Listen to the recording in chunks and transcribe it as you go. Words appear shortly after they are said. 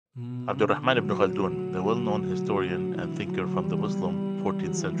Abdurrahman ibn Khaldun, the well-known historian and thinker from the Muslim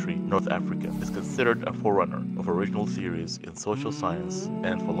 14th century North Africa, is considered a forerunner of original theories in social science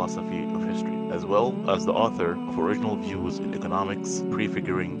and philosophy of history, as well as the author of original views in economics,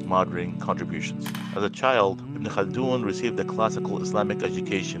 prefiguring modern contributions. As a child, Ibn Khaldun received a classical Islamic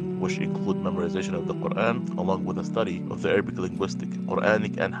education, which included memorization of the Quran, along with a study of the Arabic linguistic,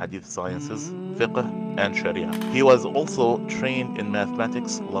 Quranic and Hadith sciences, fiqh, and Sharia. He was also trained in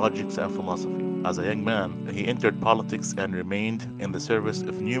mathematics, logics, and philosophy. As a young man, he entered politics and remained in the service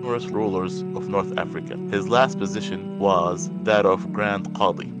of numerous rulers of North Africa. His last position was that of Grand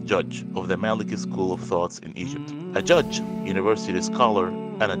Qadi, judge of the Maliki school of thoughts in Egypt. A judge, university scholar,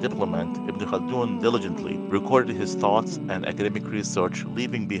 and a diplomat, Ibn Khaldun diligently recorded his thoughts and academic research,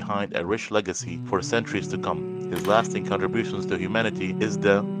 leaving behind a rich legacy for centuries to come. His lasting contributions to humanity is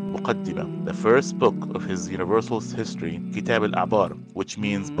the Muqaddimah, the first book of his universal history, Kitab al-A'bar, which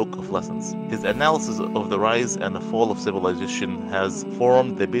means Book of Lessons. His analysis of the rise and the fall of civilization has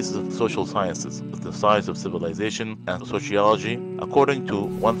formed the basis of social sciences, the science of civilization and sociology. According to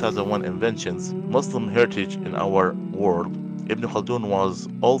 1001 Inventions, Muslim heritage in our world, Ibn Khaldun was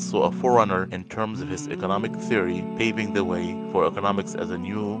also a forerunner in terms of his economic theory, paving the way for economics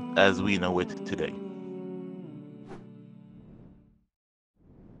as we know it today.